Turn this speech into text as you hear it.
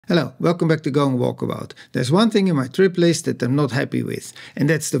Hello, welcome back to Going Walkabout. There's one thing in my trip list that I'm not happy with, and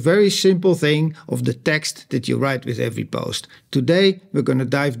that's the very simple thing of the text that you write with every post. Today, we're going to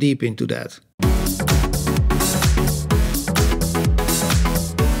dive deep into that.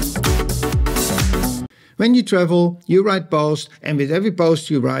 When you travel, you write posts, and with every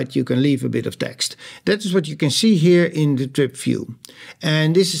post you write, you can leave a bit of text. That is what you can see here in the trip view.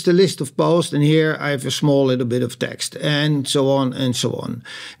 And this is the list of posts, and here I have a small little bit of text, and so on and so on.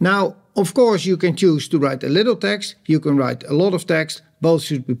 Now, of course, you can choose to write a little text, you can write a lot of text, both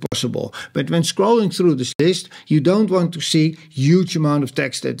should be possible. But when scrolling through this list, you don't want to see huge amount of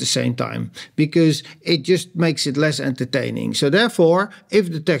text at the same time, because it just makes it less entertaining. So therefore,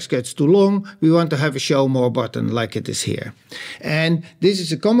 if the text gets too long, we want to have a show more button like it is here. And this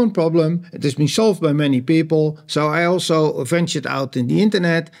is a common problem. It has been solved by many people. So I also ventured out in the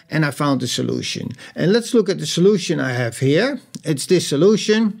internet and I found a solution. And let's look at the solution I have here. It's this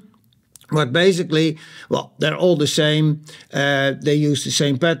solution. But basically, well, they're all the same. They use the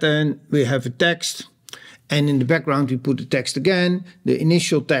same pattern. We have a text, and in the background we put the text again. The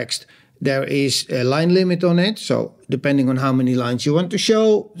initial text, there is a line limit on it. So depending on how many lines you want to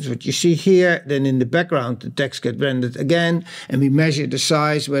show, that's what you see here. Then in the background, the text gets rendered again, and we measure the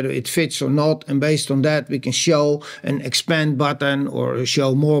size, whether it fits or not. And based on that, we can show an expand button or a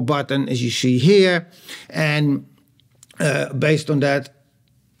show more button, as you see here. And based on that,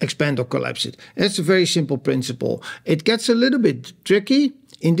 expand or collapse it. That's a very simple principle. It gets a little bit tricky.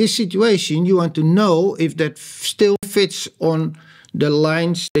 In this situation, you want to know if that still fits on the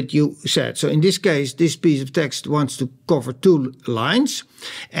lines that you set. So in this case, this piece of text wants to cover 2 lines.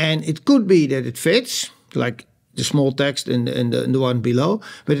 And it could be that it fits, like the small text and the one below.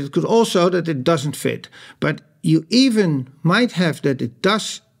 But it could also that it doesn't fit. But you even might have that it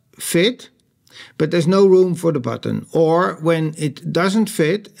does fit, but there's no room for the button, or when it doesn't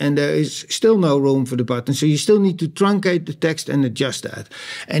fit and there is still no room for the button. So you still need to truncate the text and adjust that.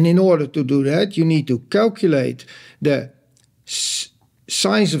 And in order to do that, you need to calculate the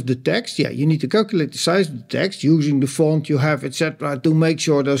size of the text. Yeah, you need to calculate the size of the text using the font you have, etc., to make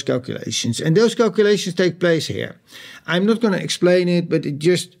sure those calculations. And those calculations take place here. I'm not going to explain it, but it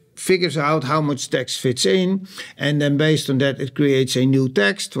just figures out how much text fits in, and then based on that it creates a new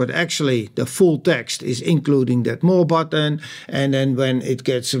text, but actually the full text is including that more button, and then when it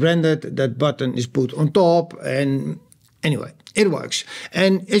gets rendered, that button is put on top, and anyway, it works.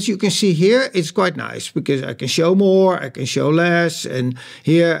 And as you can see here, it's quite nice, because I can show more, I can show less, and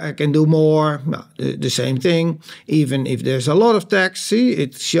here I can do more. Well, the same thing, even if there's a lot of text, see,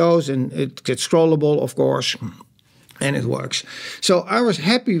 it shows and it gets scrollable, of course. And it works. So I was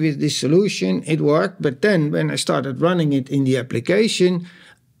happy with this solution. It worked. But then when I started running it in the application,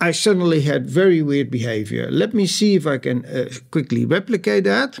 I suddenly had very weird behavior. Let me see if I can quickly replicate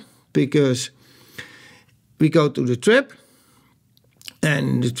that, because we go to the trip, and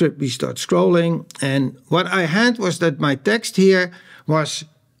in the trip we start scrolling. And what I had was that my text here was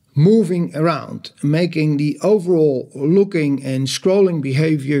moving around, making the overall looking and scrolling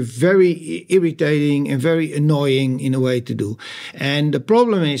behavior very irritating and very annoying in a way to do. And the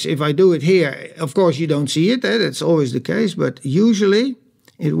problem is, if I do it here, of course you don't see it, that's always the case, but usually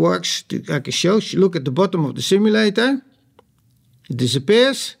it works. I can show, look at the bottom of the simulator, it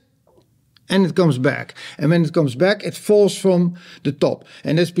disappears, and it comes back. And when it comes back, it falls from the top.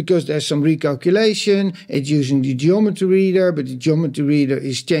 And that's because there's some recalculation. It's using the geometry reader, but the geometry reader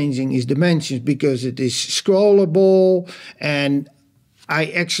is changing its dimensions because it is scrollable. And I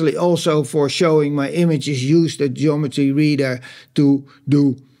actually also, for showing my images, use the geometry reader to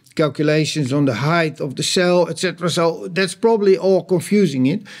do calculations on the height of the cell, etc. So that's probably all confusing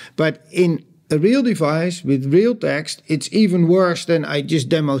it. But in a real device with real text, it's even worse than I just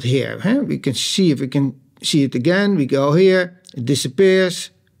demoed here. We can see, if we can see it again, we go here, it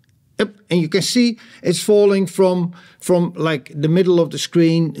disappears, and you can see it's falling from like the middle of the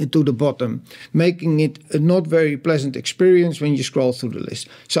screen to the bottom, making it a not very pleasant experience when you scroll through the list.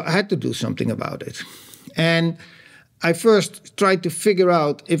 So I had to do something about it. And I first tried to figure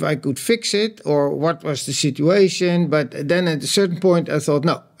out if I could fix it or what was the situation, but then at a certain point I thought,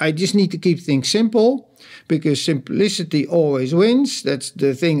 no, I just need to keep things simple, because simplicity always wins. That's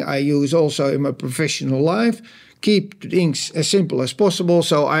the thing I use also in my professional life. Keep things as simple as possible.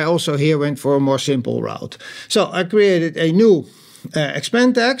 So I also here went for a more simple route. So I created a new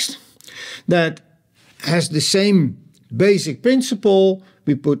expand text that has the same basic principle.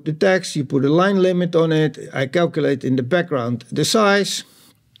 We put the text, you put a line limit on it, I calculate in the background the size,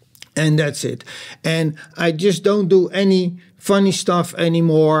 and that's it. And I just don't do any funny stuff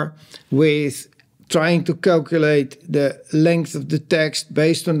anymore with trying to calculate the length of the text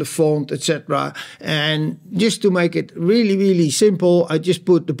based on the font, etc. And just to make it really, really simple, I just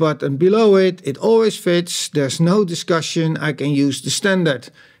put the button below it. It always fits. There's no discussion. I can use the standard,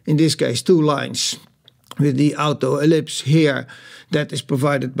 in this case, 2 lines with the auto ellipse here that is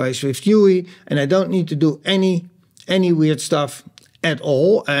provided by SwiftUI. And I don't need to do any weird stuff at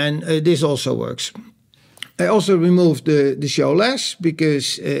all. And this also works. I also removed the show less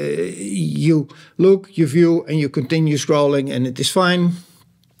because you look, you view, and you continue scrolling and it is fine.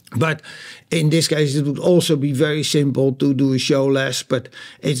 But in this case, it would also be very simple to do a show less, but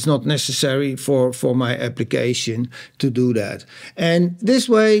it's not necessary for my application to do that. And this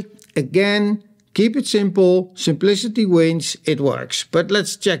way, again, keep it simple, simplicity wins, it works. But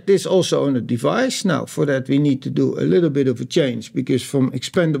let's check this also on the device. Now, for that we need to do a little bit of a change, because from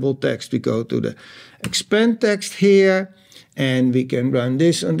expandable text we go to the expand text here, and we can run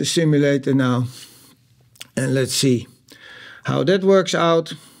this on the simulator now. And let's see how that works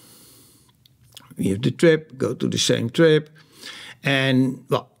out. We have the trip, go to the same trip, and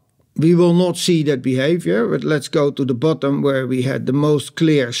well, we will not see that behavior, but let's go to the bottom where we had the most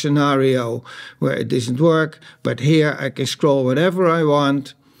clear scenario where it doesn't work. But here I can scroll whatever I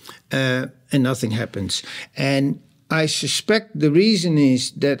want and nothing happens. And I suspect the reason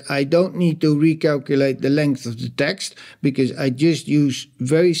is that I don't need to recalculate the length of the text, because I just use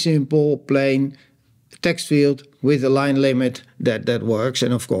very simple, plain text field with a line limit that works.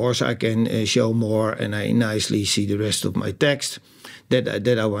 And of course I can show more, and I nicely see the rest of my text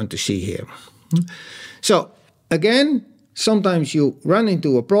that I want to see here. So again, sometimes you run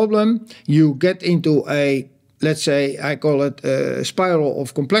into a problem, you get into a, let's say, I call it a spiral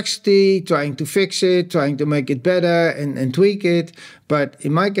of complexity, trying to fix it, trying to make it better and tweak it. But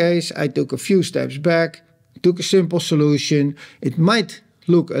in my case, I took a few steps back, took a simple solution. It might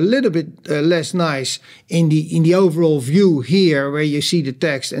look a little bit less nice in the overall view here, where you see the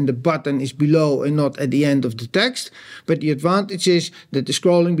text and the button is below and not at the end of the text. But the advantage is that the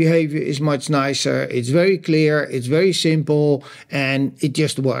scrolling behavior is much nicer. It's very clear, it's very simple, and it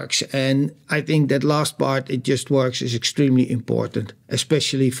just works. And I think that last part, it just works, is extremely important,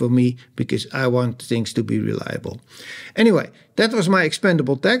 especially for me, because I want things to be reliable. Anyway, that was my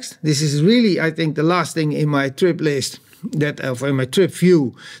expandable text. This is really, I think, the last thing in my trip list, that in my trip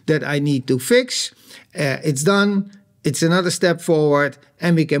view, that I need to fix. It's done. It's another step forward,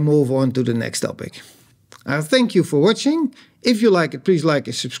 and we can move on to the next topic. Thank you for watching. If you like it, please like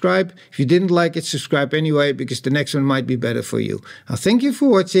and subscribe. If you didn't like it, subscribe anyway, because the next one might be better for you. Thank you for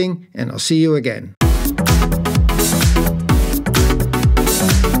watching, and I'll see you again.